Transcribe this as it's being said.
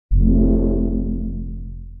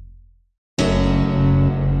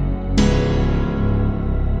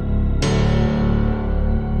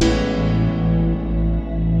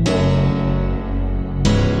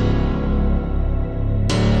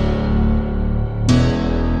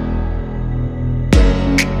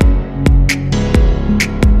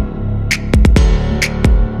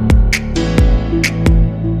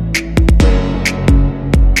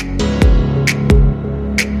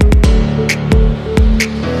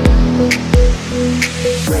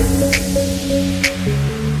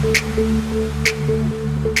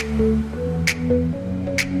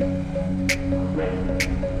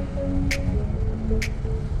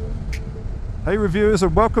Hey reviewers,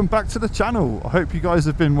 and welcome back to the channel. I hope you guys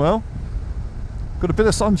have been well. Got a bit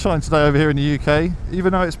of sunshine today over here in the UK,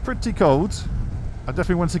 even though it's pretty cold. I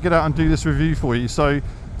definitely wanted to get out and do this review for you. So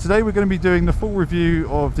today we're going to be doing the full review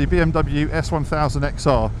of the BMW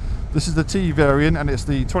S1000XR. This is the T variant and it's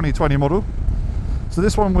the 2020 model. So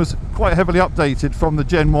this one was quite heavily updated from the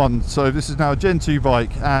Gen 1, so this is now a Gen 2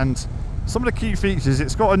 bike, and some of the key features,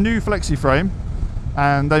 it's got a new flexi frame,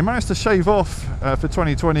 and they managed to shave off for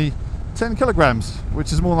 2020 10 kilograms,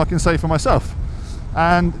 which is more than I can say for myself.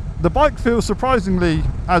 And the bike feels surprisingly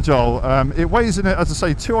agile. It weighs in it, as I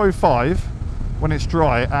say, 205 when it's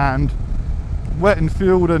dry, and wet and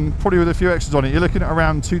fueled and probably with a few extras on it, you're looking at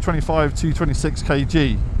around 225, 226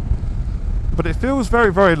 kg. But it feels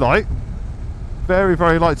very, very light. Very,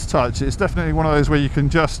 very light to touch. It's definitely one of those where you can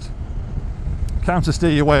just counter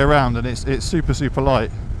steer your way around, and it's super, super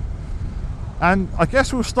light. And I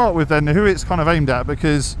guess we'll start with then who it's kind of aimed at,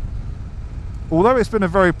 because although it's been a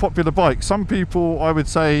very popular bike, some people, I would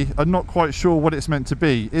say, are not quite sure what it's meant to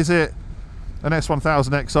be. Is it an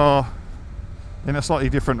S1000XR in a slightly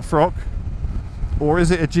different frock? Or is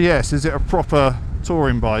it a GS? Is it a proper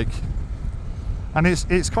touring bike? And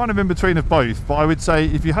it's kind of in between of both. But I would say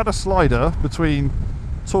if you had a slider between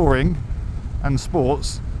touring and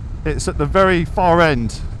sports, it's at the very far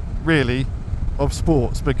end, really, of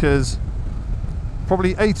sports, because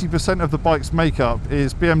probably 80% of the bike's makeup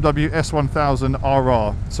is BMW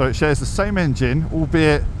S1000XR. So it shares the same engine,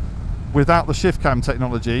 albeit without the shift cam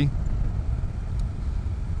technology.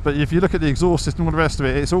 But if you look at the exhaust system and all the rest of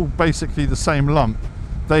it, it's all basically the same lump.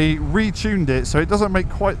 They retuned it so it doesn't make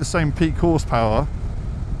quite the same peak horsepower,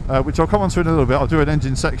 which I'll come on to in a little bit. I'll do an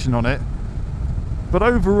engine section on it. But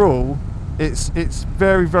overall, it's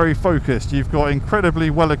very, very focused. You've got incredibly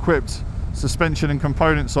well-equipped suspension and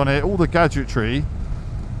components on it, all the gadgetry,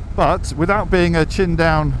 but without being a chin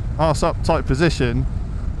down, arse up type position,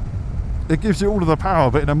 it gives you all of the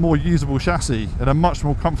power, but in a more usable chassis, in a much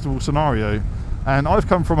more comfortable scenario. And I've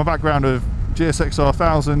come from a background of GSXR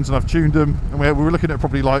 1000s, and I've tuned them, and we were looking at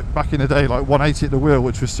probably, like back in the day, like 180 at the wheel,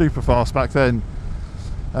 which was super fast back then.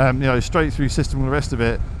 You know, straight through system and the rest of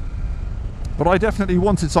it. But I definitely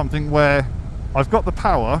wanted something where I've got the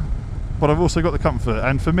power, but I've also got the comfort,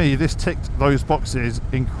 and for me this ticked those boxes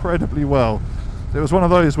incredibly well. It was one of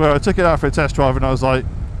those where I took it out for a test drive and I was like,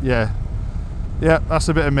 yeah, that's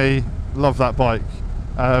a bit of me, love that bike.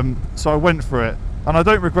 So I went for it, and I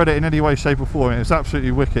don't regret it in any way, shape or form. It's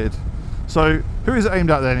absolutely wicked. So who is it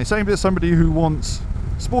aimed at then? It's aimed at somebody who wants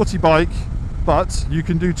a sporty bike, but you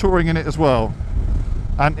can do touring in it as well,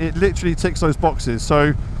 and it literally ticks those boxes.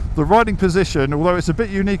 So the riding position, although it's a bit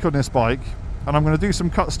unique on this bike, and I'm going to do some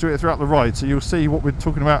cuts to it throughout the ride, so you'll see what we're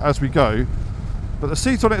talking about as we go. But the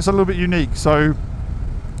seat on it is a little bit unique, so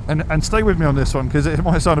and stay with me on this one because it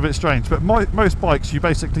might sound a bit strange, but most bikes you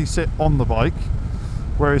basically sit on the bike,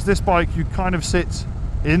 whereas this bike you kind of sit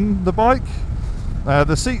in the bike.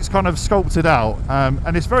 The seat's kind of sculpted out,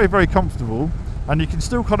 and it's very, very comfortable, and you can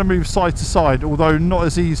still kind of move side to side, although not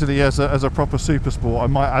as easily as a proper super sport, I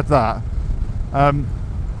might add that.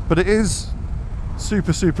 But it is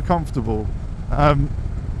super, super comfortable.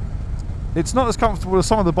 It's not as comfortable as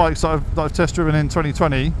some of the bikes that I've test driven in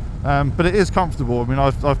 2020, but it is comfortable. I mean,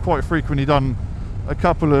 I've quite frequently done a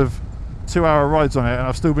couple of 2-hour rides on it, and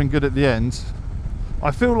I've still been good at the end.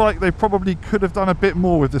 I feel like they probably could have done a bit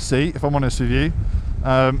more with the seat, if I'm honest with you.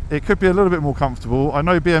 It could be a little bit more comfortable. I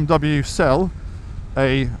know BMW sell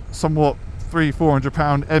a somewhat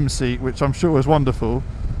 £300–400 M seat, which I'm sure is wonderful.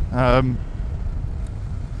 But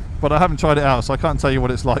I haven't tried it out, so I can't tell you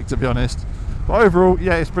what it's like, to be honest. But overall,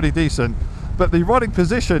 yeah, it's pretty decent. But the riding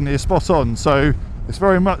position is spot on, so it's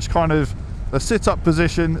very much kind of a sit-up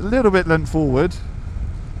position, a little bit leant forward,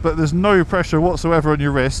 but there's no pressure whatsoever on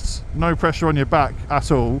your wrists, no pressure on your back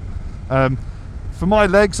at all. For my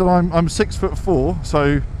legs, and I'm 6'4", so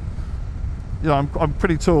you know, I'm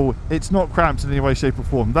pretty tall. It's not cramped in any way, shape or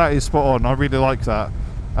form. That is spot on. I really like that.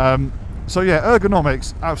 So yeah,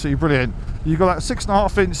 ergonomics, absolutely brilliant. You've got that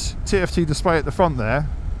 6.5-inch TFT display at the front there,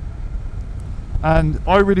 and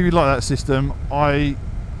I really, really like that system. I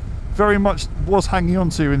very much was hanging on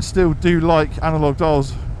to and still do like analog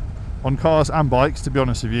dials on cars and bikes, to be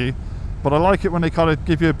honest with you, but I like it when they kind of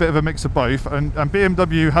give you a bit of a mix of both, and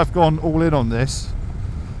BMW have gone all in on this.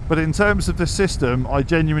 But in terms of the system, I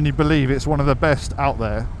genuinely believe it's one of the best out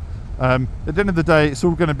there. At the end of the day, it's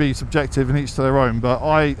all going to be subjective and each to their own, but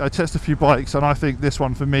I test a few bikes and I think this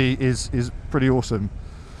one for me is pretty awesome.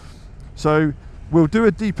 So we'll do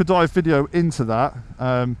a deeper dive video into that,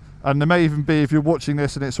 and there may even be, if you're watching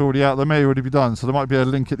this and it's already out, there may already be done, so there might be a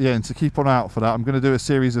link at the end, so keep on out for that. I'm going to do a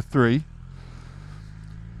series of 3.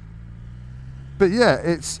 But yeah,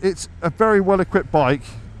 it's a very well equipped bike.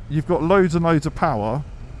 You've got loads and loads of power.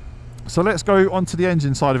 So let's go onto the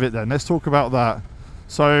engine side of it then. Let's talk about that.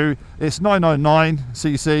 So it's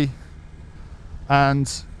 999cc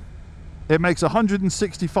and it makes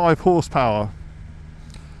 165 horsepower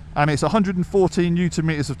and it's 114 newton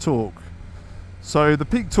meters of torque. So the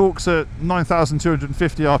peak torque's at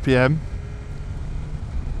 9,250 RPM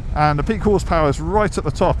and the peak horsepower is right at the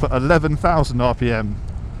top at 11,000 RPM.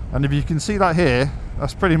 And if you can see that here,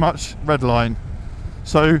 that's pretty much red line.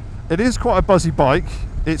 So it is quite a buzzy bike.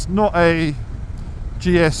 It's not a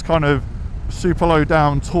GS kind of super low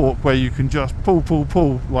down torque where you can just pull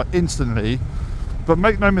like instantly, but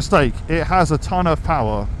make no mistake, it has a ton of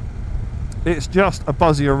power. It's just a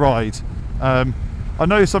buzzier ride. I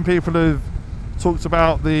know some people have talked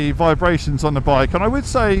about the vibrations on the bike, and I would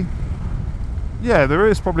say yeah, there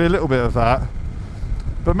is probably a little bit of that,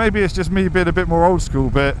 but maybe it's just me being a bit more old school.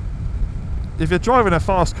 But if you're driving a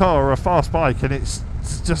fast car or a fast bike and it's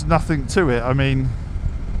just nothing to it, I mean,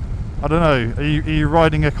 I don't know, are you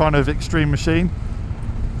riding a kind of extreme machine?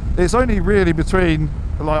 It's only really between,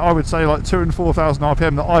 like, I would say like 2,000 and 4,000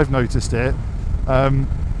 RPM that I've noticed it. And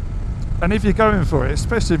if you're going for it,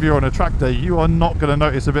 especially if you're on a track day, you are not going to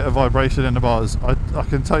notice a bit of vibration in the bars. I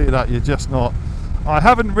can tell you that, you're just not. I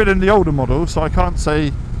haven't ridden the older model, so I can't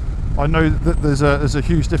say I know that there's a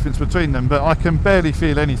huge difference between them, but I can barely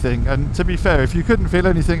feel anything. And to be fair, if you couldn't feel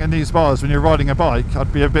anything in these bars when you're riding a bike,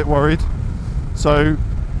 I'd be a bit worried. So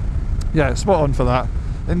yeah, spot on for that.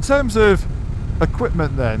 In terms of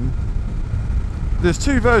equipment then, there's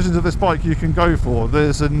two versions of this bike you can go for.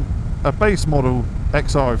 There's a base model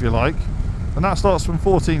XR, if you like, and that starts from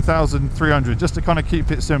 14,300, just to kind of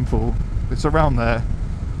keep it simple. It's around there.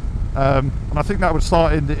 And I think that would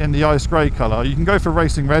start in the ice grey colour. You can go for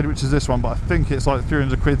racing red, which is this one, but I think it's like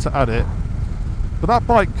 300 quid to add it. But that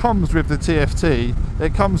bike comes with the TFT.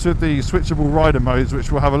 It comes with the switchable rider modes,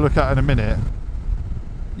 which we'll have a look at in a minute.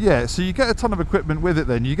 Yeah, so you get a ton of equipment with it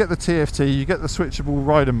then. You get the TFT, you get the switchable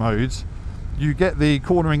rider modes, you get the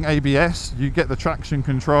cornering ABS, you get the traction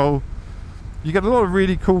control, you get a lot of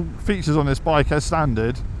really cool features on this bike as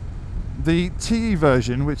standard. The TE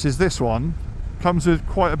version, which is this one, comes with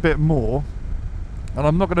quite a bit more, and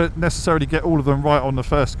I'm not going to necessarily get all of them right on the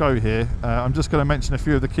first go here. I'm just going to mention a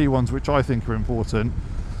few of the key ones which I think are important.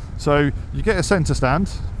 So you get a centre stand,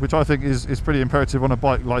 which I think is pretty imperative on a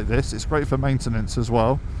bike like this. It's great for maintenance as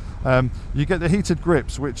well. You get the heated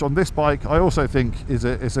grips, which on this bike I also think is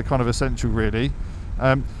a kind of essential really.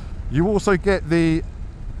 You also get the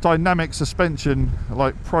dynamic suspension,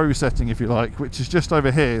 like pro setting if you like, which is just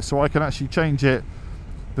over here, so I can actually change it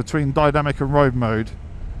between dynamic and road mode.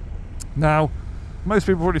 Now most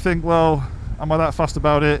people probably think, well, am I that fussed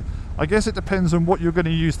about it? I guess it depends on what you're going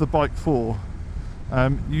to use the bike for.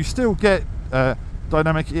 You still get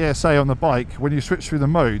dynamic ESA on the bike when you switch through the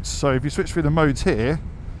modes. So if you switch through the modes here,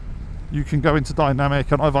 you can go into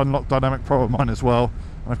dynamic, and I've unlocked dynamic pro on mine as well,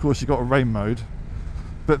 and of course you've got a rain mode.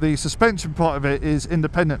 But the suspension part of it is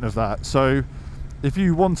independent of that. So if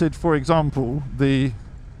you wanted, for example, I'm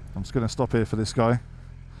just going to stop here for this guy.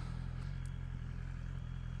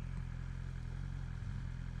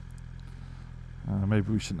 Maybe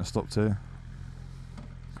we shouldn't have stopped here.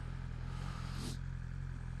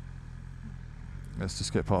 Let's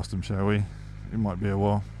just get past them, shall we? It might be a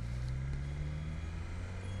while.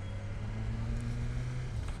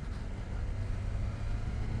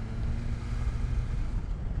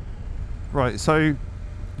 Right, so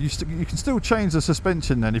you can still change the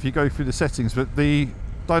suspension then if you go through the settings, but the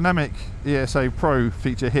dynamic ESA Pro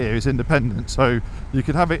feature here is independent. So you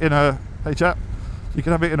could have it in a, hey chap, you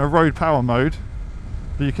can have it in a road power mode,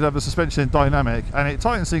 but you could have the suspension in dynamic, and it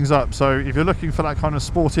tightens things up. So if you're looking for that kind of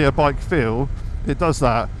sportier bike feel, it does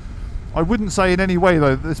that. I wouldn't say in any way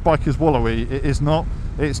though that this bike is wallowy. It is not.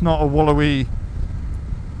 It's not a wallowy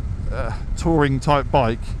touring type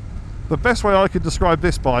bike. The best way I could describe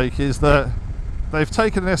this bike is that they've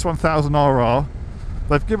taken an S1000XR,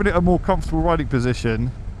 they've given it a more comfortable riding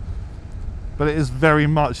position, but it is very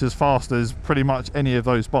much as fast as pretty much any of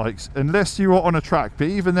those bikes, unless you are on a track. But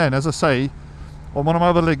even then, as I say, on one of my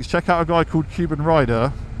other links, check out a guy called Cuban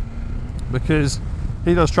Rider, because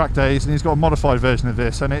he does track days and he's got a modified version of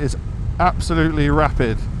this, and it is absolutely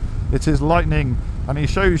rapid. It is lightning, and he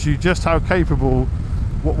shows you just how capable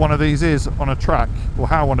what one of these is on a track, or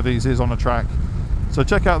how one of these is on a track. So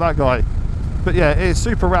check out that guy. But yeah, it's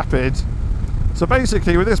super rapid. So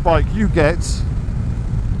basically with this bike you get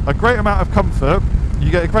a great amount of comfort,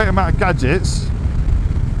 you get a great amount of gadgets,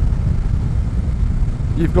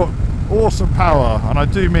 you've got awesome power, and I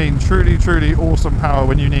do mean truly awesome power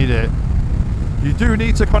when you need it. You do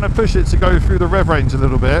need to kind of push it to go through the rev range a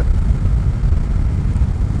little bit,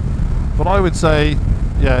 but I would say,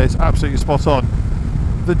 yeah, it's absolutely spot on.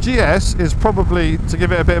 The GS is probably, to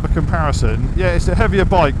give it a bit of a comparison, yeah, it's a heavier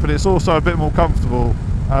bike, but it's also a bit more comfortable.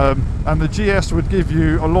 And the GS would give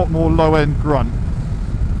you a lot more low-end grunt.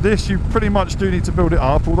 This, you pretty much do need to build it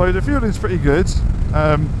up, although the fueling's pretty good.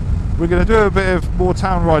 We're going to do a bit of more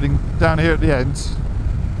town riding down here at the end.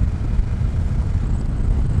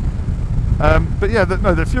 But yeah,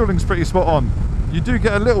 the fueling's pretty spot on. You do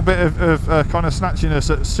get a little bit of kind of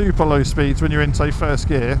snatchiness at super low speeds when you're in, say, first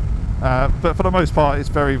gear. But for the most part, it's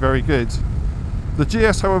very, very good. The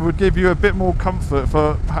GS, however, would give you a bit more comfort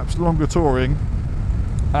for perhaps longer touring,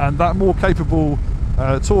 and that more capable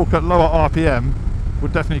torque at lower RPM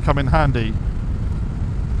would definitely come in handy.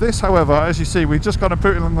 This, however, as you see, we just kind of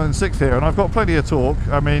put it along in sixth here, and I've got plenty of torque.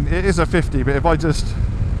 I mean, it is a 50, but if I just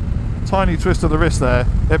tiny twist of the wrist there,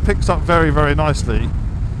 it picks up very, very nicely.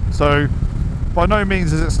 So by no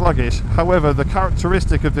means is it sluggish. However, the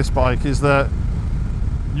characteristic of this bike is that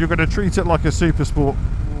you're going to treat it like a super sport,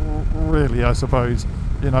 really, I suppose.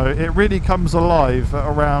 You know, it really comes alive at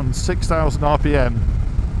around 6,000 RPM,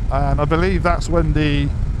 and I believe that's when the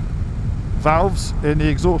valves in the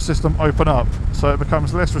exhaust system open up, so it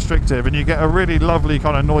becomes less restrictive and you get a really lovely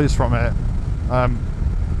kind of noise from it.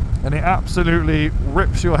 And it absolutely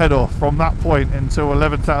rips your head off from that point until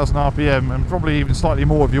 11,000 RPM, and probably even slightly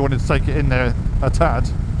more if you wanted to take it in there a tad.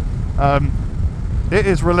 It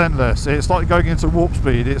is relentless. It's like going into warp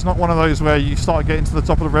speed. It's not one of those where you start getting to the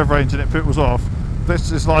top of the rev range and it piddles off.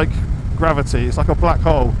 This is like gravity. It's like a black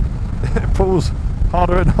hole. It pulls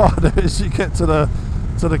harder and harder as you get to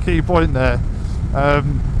the key point there.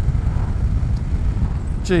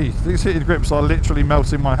 Gee, these heated grips are literally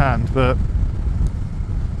melting my hand, but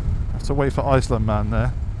I have to wait for Iceland man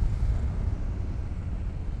there.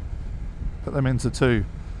 Put them into 2.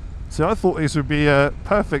 See, I thought these would be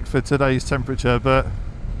perfect for today's temperature, but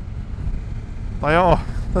they are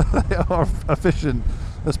they are efficient,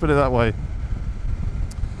 let's put it that way.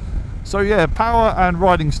 So yeah, power and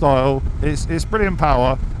riding style, it's brilliant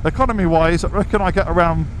power. Economy wise, I reckon I get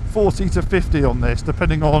around 40 to 50 on this,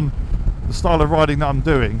 depending on the style of riding that I'm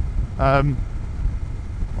doing. I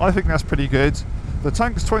think that's pretty good. The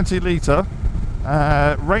tank's 20 litre.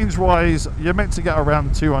 Range wise, you're meant to get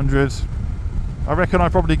around 200. I reckon I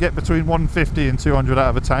probably get between 150 and 200 out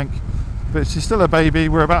of a tank, but she's still a baby.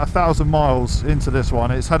 We're about 1,000 miles into this one.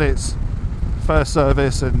 It's had its first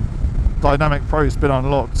service and Dynamic Pro's been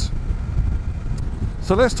unlocked.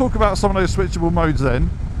 So let's talk about some of those switchable modes then.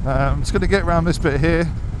 I'm just going to get around this bit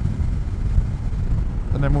here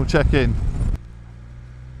and then we'll check in.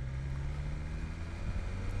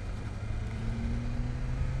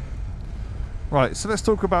 Right, so let's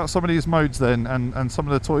talk about some of these modes then, and some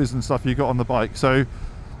of the toys and stuff you got on the bike. So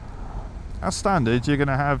as standard, you're going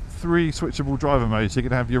to have 3 switchable driver modes. You're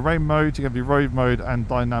going to have your rain mode, you have your road mode and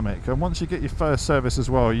dynamic. And once you get your first service as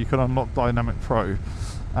well, you can unlock Dynamic Pro.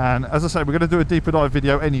 And as I say, we're going to do a deeper dive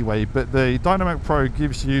video anyway, but the Dynamic Pro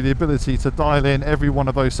gives you the ability to dial in every one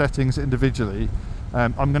of those settings individually.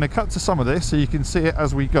 I'm going to cut to some of this so you can see it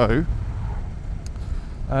as we go.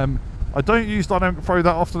 I don't use Dynamic Pro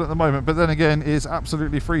that often at the moment, but then again, it's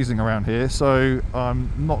absolutely freezing around here, so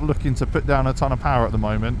I'm not looking to put down a ton of power at the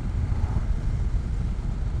moment.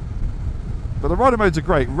 But the rider modes are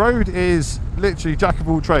great. Road is literally jack of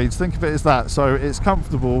all trades, think of it as that. So it's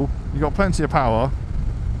comfortable, you've got plenty of power,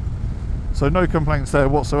 so no complaints there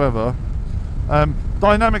whatsoever.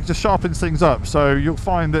 Dynamic just sharpens things up, so you'll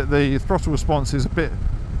find that the throttle response is a bit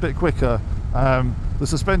quicker. The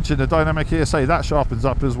suspension, the Dynamic ESA, that sharpens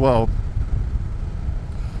up as well.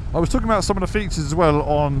 I was talking about some of the features as well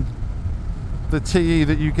on the TE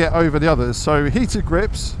that you get over the others. So heated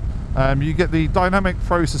grips, you get the Dynamic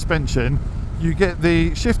Pro suspension, you get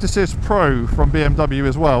the Shift Assist Pro from BMW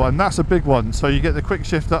as well, and that's a big one. So you get the quick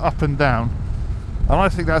shifter up and down, and I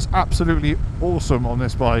think that's absolutely awesome on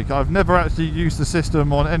this bike. I've never actually used the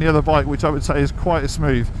system on any other bike which I would say is quite as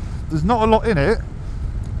smooth. There's not a lot in it,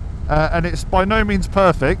 and it's by no means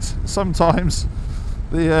perfect. Sometimes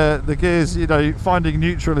the gears, you know, finding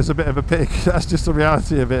neutral is a bit of a pick. That's just the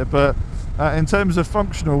reality of it. But in terms of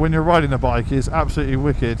functional, when you're riding a bike, it's absolutely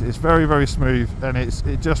wicked. It's very, very smooth, and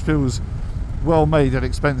it just feels well made and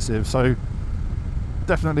expensive. So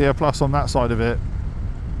definitely a plus on that side of it.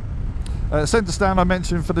 Centre stand I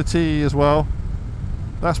mentioned for the TE as well.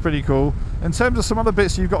 That's pretty cool. In terms of some other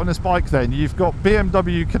bits you've got on this bike, then you've got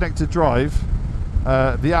BMW Connected Drive.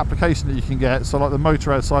 The application that you can get, so like the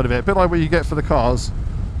Motorrad side of it, a bit like what you get for the cars.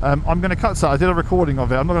 I'm going to cut to that. I did a recording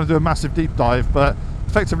of it. I'm not going to do a massive deep dive, but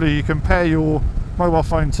effectively you can pair your mobile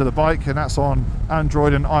phone to the bike, and that's on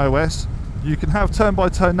Android and iOS. You can have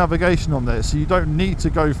turn-by-turn navigation on there, so you don't need to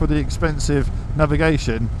go for the expensive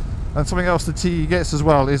navigation. And something else the TE gets as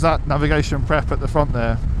well is that navigation prep at the front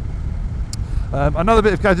there. Another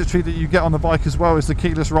bit of gadgetry that you get on the bike as well is the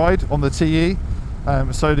keyless ride on the TE.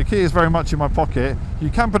 So the key is very much in my pocket. You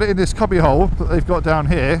can put it in this cubby hole that they've got down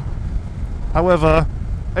here. However,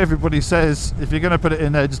 everybody says if you're going to put it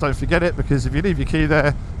in there, just don't forget it, because if you leave your key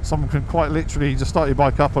there, someone can quite literally just start your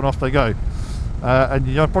bike up and off they go. And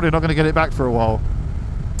you're probably not going to get it back for a while.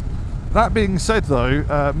 That being said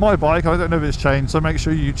though, my bike, I don't know if it's changed, so make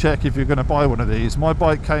sure you check if you're going to buy one of these. My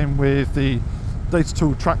bike came with the Data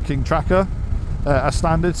Tool Tracking Tracker as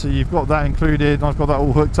standard, so you've got that included. I've got that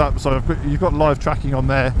all hooked up, so you've got live tracking on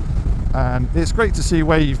there, and it's great to see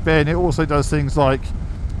where you've been. It also does things like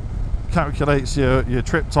calculates your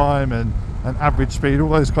trip time and average speed, all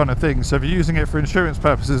those kind of things. So if you're using it for insurance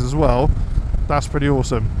purposes as well, that's pretty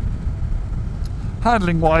awesome.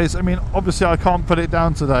 Handling wise, I mean, obviously I can't put it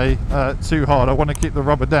down today too hard. I want to keep the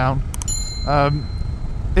rubber down.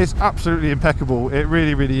 It's absolutely impeccable. It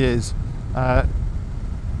really, really is.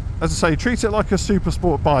 As I say, treat it like a super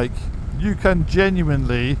sport bike. You can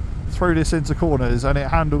genuinely throw this into corners and it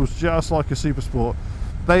handles just like a super sport.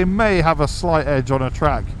 They may have a slight edge on a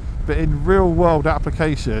track, but in real world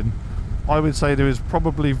application, I would say there is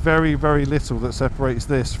probably very, very little that separates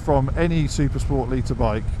this from any super sport liter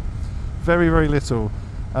bike. Very, very little.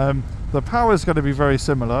 The power is going to be very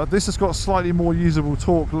similar. This has got slightly more usable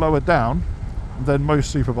torque lower down than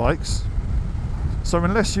most super bikes. So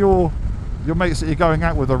unless your mates that you're going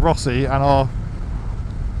out with are Rossi and are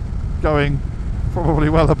going probably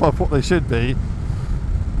well above what they should be,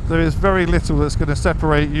 there is very little that's going to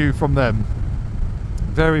separate you from them.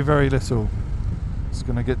 Very, very little. It's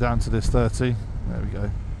going to get down to this 30. There we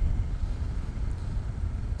go.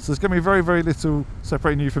 So there's going to be very, very little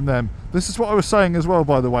separating you from them. This is what I was saying as well,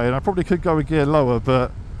 by the way, and I probably could go a gear lower,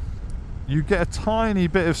 but you get a tiny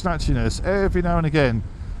bit of snatchiness every now and again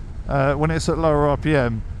when it's at lower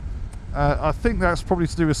RPM. I think that's probably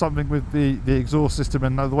to do with something with the exhaust system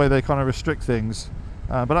and the way they kind of restrict things,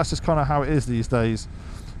 but that's just kind of how it is these days.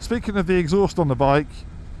 Speaking of the exhaust on the bike,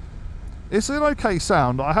 it's an okay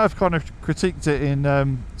sound. I have kind of critiqued it in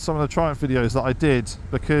some of the Triumph videos that I did,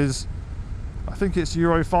 because I think it's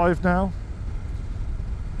Euro 5 now,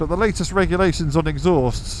 but the latest regulations on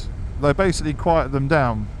exhausts, they basically quiet them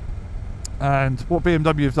down. And what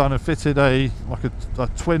BMW have done, have fitted a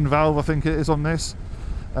twin valve, I think it is, on this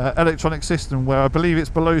electronic system, where I believe it's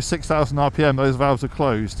below 6,000 RPM those valves are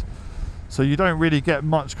closed, so you don't really get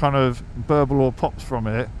much kind of burble or pops from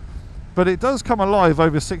it, but it does come alive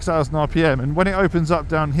over 6,000 RPM, and when it opens up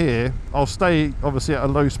down here, I'll stay obviously at a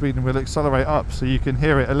low speed and we'll accelerate up so you can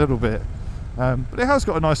hear it a little bit. But it has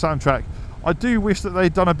got a nice soundtrack. I do wish that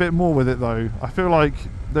they'd done a bit more with it though. I feel like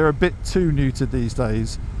they're a bit too neutered these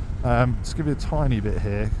days. Let's give you a tiny bit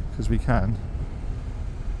here, because we can.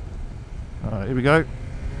 Alright, here we go.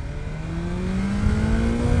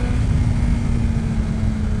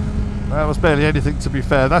 That was barely anything, to be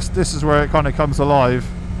fair. This is where it kind of comes alive.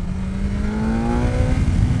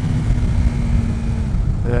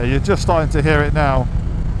 Yeah, you're just starting to hear it now.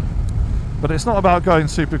 But it's not about going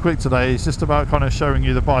super quick today, it's just about kind of showing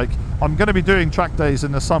you the bike. I'm going to be doing track days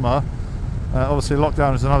in the summer. Obviously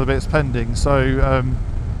lockdown is another bit's pending, so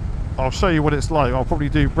I'll show you what it's like. I'll probably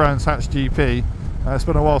do Brands Hatch GP. It's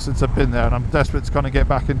been a while since I've been there, and I'm desperate to kind of get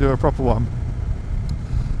back and do a proper one.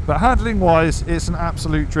 But handling wise, it's an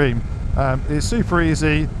absolute dream. It's super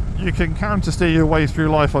easy. You can counter steer your way through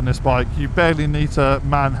life on this bike. You barely need to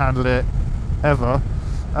manhandle it ever.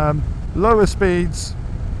 Lower speeds,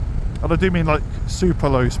 and I do mean like super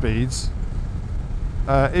low speeds,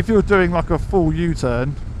 if you're doing like a full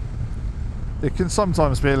U-turn, it can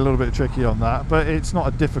sometimes be a little bit tricky on that, but it's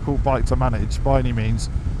not a difficult bike to manage by any means.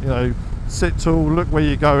 You know, sit tall, look where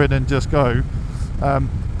you're going and just go.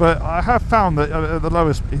 But I have found that at the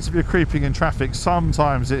lower speeds, if you're creeping in traffic,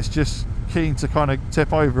 sometimes it's just keen to kind of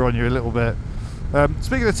tip over on you a little bit.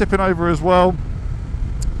 Speaking of tipping over as well,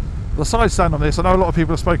 the side stand on this, I know a lot of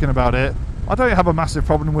people have spoken about it. I don't have a massive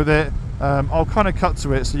problem with it. I'll kind of cut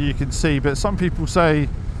to it so you can see, but some people say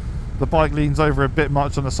the bike leans over a bit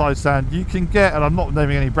much on the side stand. You can get, and I'm not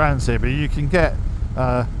naming any brands here, but you can get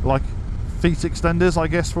like feet extenders, I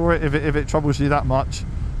guess, for it if it troubles you that much.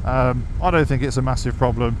 I don't think it's a massive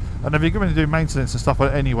problem, and if you're going to do maintenance and stuff on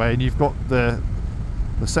it anyway, and you've got the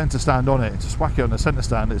center stand on it, just whack it on the center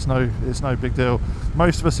stand. It's no big deal.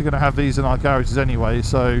 Most of us are going to have these in our garages anyway,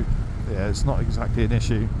 so yeah, it's not exactly an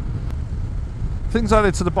issue. Things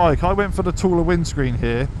added to the bike, I went for the taller windscreen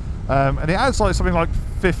here, and it adds like something like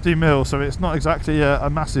 50mm, so it's not exactly a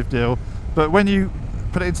massive deal. But when you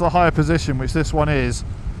put it into the higher position, which this one is,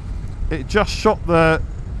 it just shot the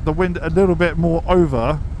wind a little bit more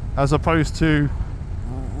over, as opposed to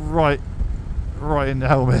right in the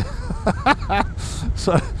helmet.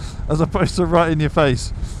 So as opposed to right in your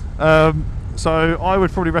face. So I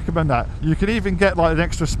would probably recommend that. You can even get like an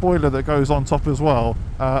extra spoiler that goes on top as well.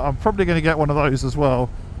 I'm probably going to get one of those as well,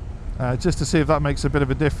 just to see if that makes a bit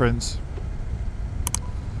of a difference.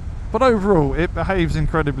 But overall, it behaves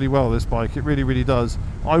incredibly well, this bike. It really, really does.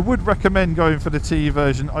 I would recommend going for the TE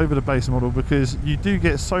version over the base model, because you do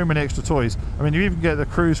get so many extra toys. I mean, you even get the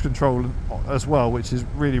cruise control as well, which is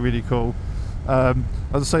really, really cool. As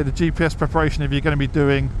I say, the GPS preparation, if you're going to be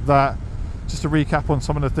doing that. Just to recap on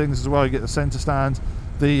some of the things as well, you get the centre stand.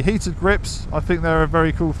 The heated grips, I think they're a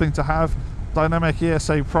very cool thing to have. Dynamic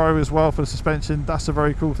ESA Pro as well for the suspension, that's a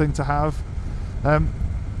very cool thing to have.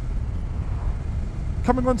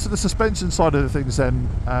 Coming on to the suspension side of the things then,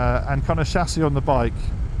 and kind of chassis on the bike.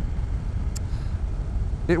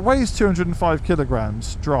 It weighs 205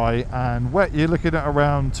 kilograms dry, and wet you're looking at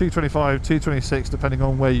around 225, 226 depending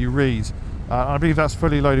on where you read. I believe that's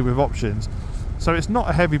fully loaded with options. So it's not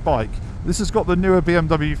a heavy bike. This has got the newer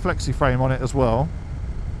BMW Flexi frame on it as well.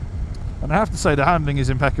 And I have to say the handling is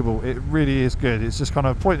impeccable. It really is good. It's just kind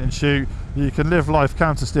of point and shoot. You can live life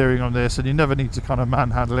counter steering on this, and you never need to kind of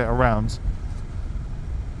manhandle it around.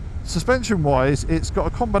 Suspension wise, it's got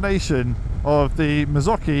a combination of the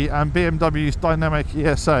Mazzocchi and BMW's Dynamic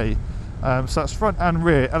ESA. So that's front and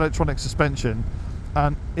rear electronic suspension.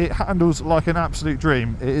 And it handles like an absolute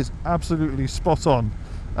dream. It is absolutely spot on.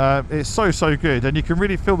 It's so good, and you can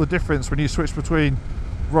really feel the difference when you switch between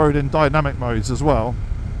road and dynamic modes as well.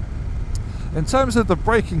 In terms of the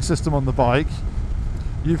braking system on the bike,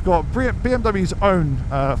 you've got BMW's own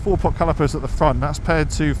 4-pot calipers at the front. That's paired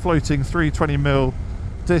to floating 320mm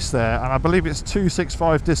disc there, and I believe it's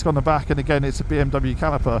 265 disc on the back, and again it's a BMW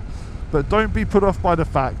caliper. But don't be put off by the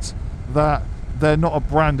fact that they're not a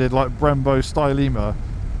branded like Brembo Stylema.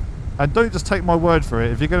 And don't just take my word for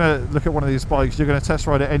it. If you're going to look at one of these bikes, you're going to test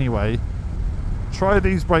ride it anyway. Try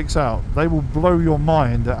these brakes out. They will blow your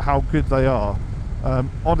mind at how good they are.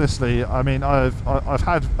 Honestly, I mean, I've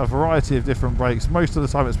had a variety of different brakes. Most of the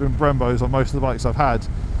time it's been Brembos on most of the bikes I've had.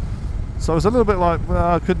 So I was a little bit like,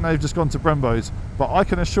 well, couldn't they have just gone to Brembos? But I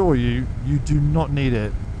can assure you, you do not need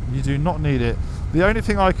it. You do not need it. The only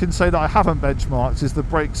thing I can say that I haven't benchmarked is the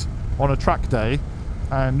brakes on a track day.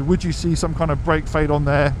 And would you see some kind of brake fade on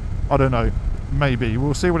there? I don't know, maybe.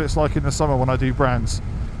 We'll see what it's like in the summer when I do brands.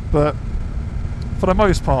 But for the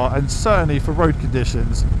most part, and certainly for road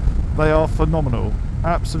conditions, they are phenomenal,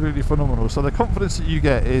 absolutely phenomenal. So the confidence that you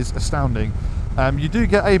get is astounding. You do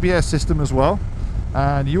get ABS system as well,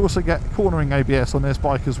 and you also get cornering ABS on this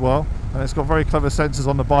bike as well. And it's got very clever sensors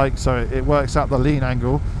on the bike, so it works out the lean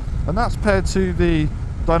angle. And that's paired to the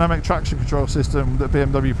dynamic traction control system that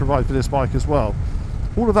BMW provide for this bike as well.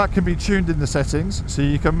 All of that can be tuned in the settings, so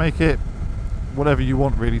you can make it whatever you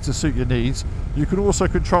want really to suit your needs. You can also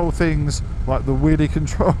control things like the wheelie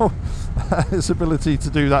control, its ability to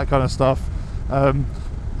do that kind of stuff.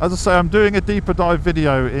 As I say, I'm doing a deeper dive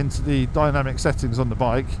video into the dynamic settings on the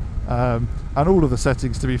bike, and all of the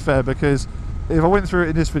settings, to be fair, because if I went through it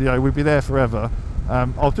in this video we'd be there forever.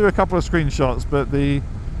 I'll do a couple of screenshots, but the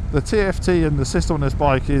TFT and the system on this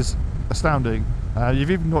bike is astounding.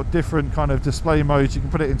 You've even got different kind of display modes. You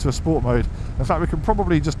can put it into a sport mode. In fact, we can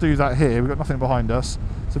probably just do that here. We've got nothing behind us.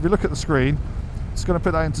 So if you look at the screen, it's going to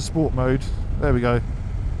put that into sport mode. There we go.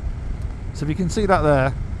 So if you can see that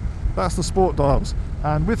there, that's the sport dials.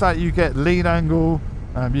 And with that you get lean angle.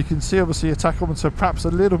 You can see obviously a tachometer perhaps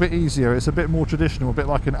a little bit easier. It's a bit more traditional, a bit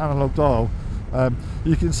like an analog dial.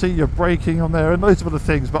 You can see your braking on there and loads of other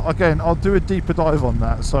things. But again, I'll do a deeper dive on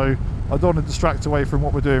that. So I don't want to distract away from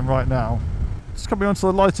what we're doing right now. Just coming on to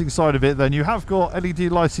the lighting side of it then, you have got LED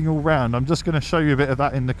lighting all round. I'm just going to show you a bit of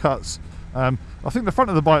that in the cuts. I think the front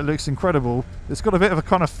of the bike looks incredible. It's got a bit of a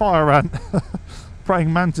kind of fire ant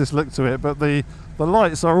praying mantis look to it, but the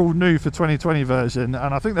lights are all new for 2020 version,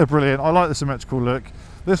 and I think they're brilliant. I like the symmetrical look.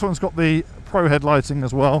 This one's got the Pro head lighting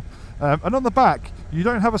as well. And on the back, you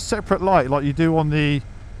don't have a separate light like you do on the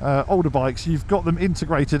older bikes. You've got them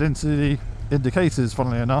integrated into the indicators,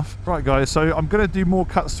 funnily enough. Right guys, so I'm going to do more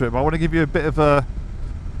cuts to it, but I want to give you a bit of a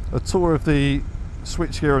tour of the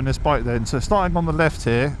switch gear on this bike then. So starting on the left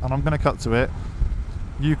here, and I'm going to cut to it,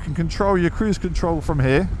 you can control your cruise control from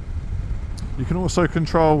here. You can also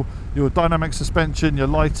control your dynamic suspension, your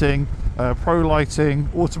lighting, pro lighting,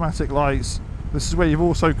 automatic lights, This is where you've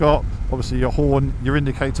also got obviously your horn, your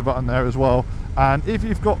indicator button there as well, and if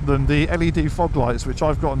you've got them, the LED fog lights, which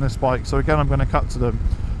I've got on this bike. So again, I'm going to cut to them.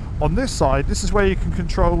 On this side, this is where you can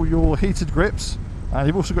control your heated grips, and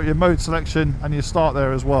you've also got your mode selection and your start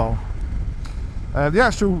there as well. The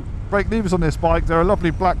actual brake levers on this bike, they're a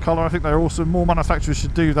lovely black colour. I think they're awesome. More manufacturers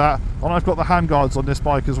should do that. And I've got the handguards on this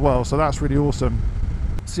bike as well, so that's really awesome.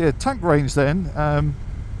 So yeah, tank range then.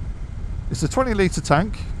 It's a 20 litre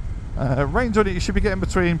tank. Range on it, you should be getting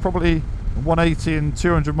between probably 180 and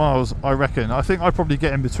 200 miles, I reckon. I think I probably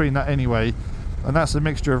get in between that anyway. And that's a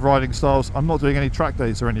mixture of riding styles. I'm not doing any track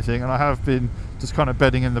days or anything, and I have been just kind of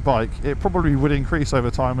bedding in the bike. It probably would increase over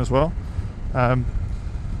time as well.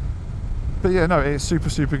 But yeah, no, it's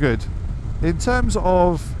super good. In terms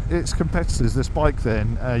of its competitors, this bike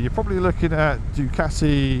then, you're probably looking at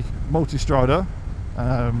Ducati Multistrada.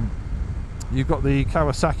 You've got the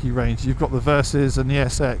Kawasaki range, you've got the Versys and the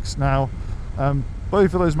SX. Now,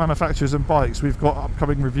 both of those manufacturers and bikes we've got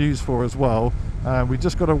upcoming reviews for as well. We've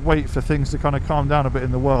just got to wait for things to kind of calm down a bit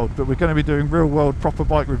in the world, but we're going to be doing real world proper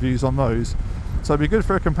bike reviews on those. So it'd be good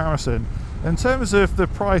for a comparison. In terms of the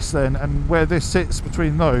price then, and where this sits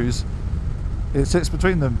between those, it sits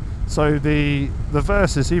between them. So the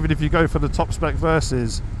Versys, even if you go for the top spec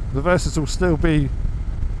Versys, the Versys will still be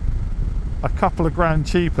a couple of grand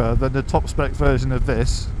cheaper than the top spec version of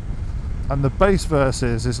this, and the base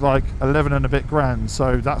Versys is like 11 and a bit grand,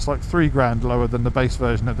 so that's like 3 grand lower than the base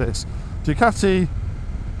version of this. Ducati,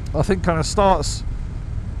 I think, kind of starts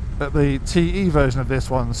at the TE version of this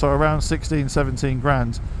one, so around 16-17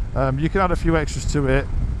 grand. You can add a few extras to it,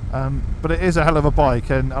 but it is a hell of a bike,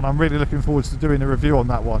 and I'm really looking forward to doing a review on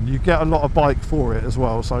that one. You get a lot of bike for it as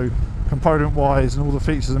well, so component wise and all the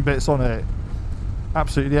features and bits on it,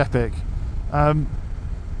 absolutely epic.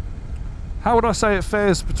 How would I say it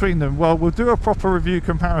fares between them? Well, we'll do a proper review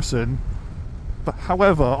comparison, but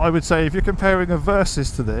however, I would say if you're comparing a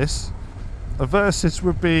Versys to this, a Versys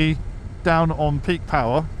would be down on peak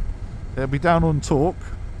power, it'll be down on torque,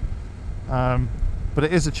 but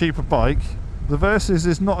it is a cheaper bike. The Versys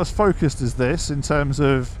is not as focused as this in terms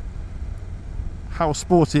of how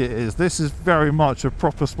sporty it is. This is very much a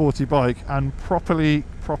proper sporty bike and properly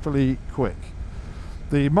quick.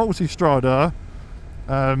 The Multistrada,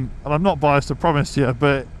 and I'm not biased, I promise you,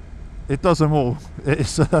 but it does them all.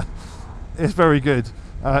 It's very good.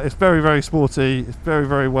 It's very sporty. It's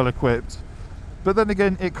very well equipped. But then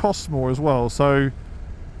again, it costs more as well. So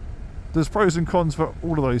there's pros and cons for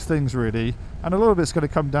all of those things really, and a lot of it's going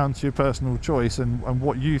to come down to your personal choice and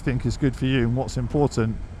what you think is good for you and what's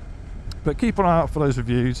important. But keep an eye out for those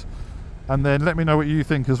reviews, and then let me know what you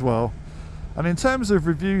think as well. And in terms of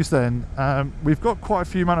reviews then, we've got quite a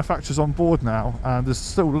few manufacturers on board now, and there's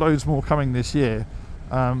still loads more coming this year,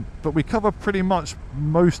 but we cover pretty much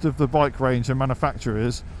most of the bike range and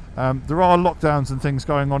manufacturers. There are lockdowns and things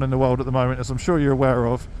going on in the world at the moment, as I'm sure you're aware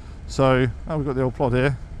of. So, we've got the old plod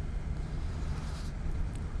here,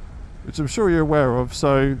 which I'm sure you're aware of,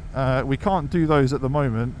 so we can't do those at the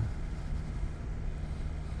moment.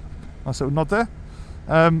 Nice little nod there.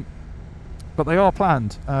 But they are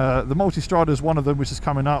planned. The Multistrada is one of them, which is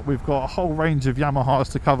coming up. We've got a whole range of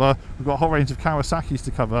Yamahas to cover. We've got a whole range of Kawasaki's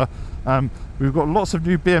to cover. We've got lots of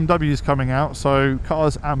new BMWs coming out, so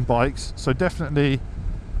cars and bikes. So definitely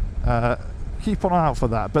keep an eye out for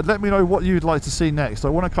that. But let me know what you'd like to see next. I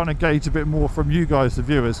want to kind of gauge a bit more from you guys, the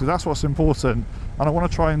viewers, because that's what's important. And I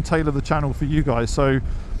want to try and tailor the channel for you guys. So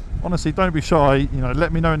honestly, don't be shy. You know,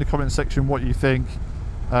 let me know in the comment section what you think.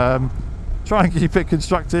 Try and keep it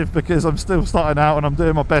constructive, because I'm still starting out and I'm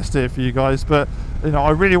doing my best here for you guys, but you know, I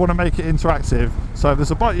really want to make it interactive. So if there's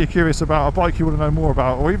a bike you're curious about, a bike you want to know more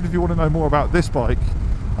about, or even if you want to know more about this bike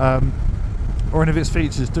or any of its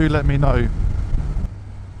features, do let me know.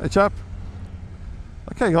 Hey chap.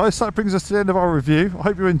 Okay guys, so that brings us to the end of our review. I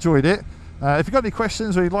hope you enjoyed it. If you've got any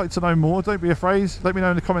questions or you'd like to know more, don't be afraid, let me know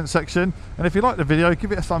in the comment section, and if you like the video,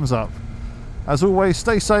 give it a thumbs up. As always,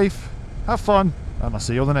 stay safe, have fun, and I'll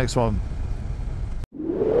see you on the next one.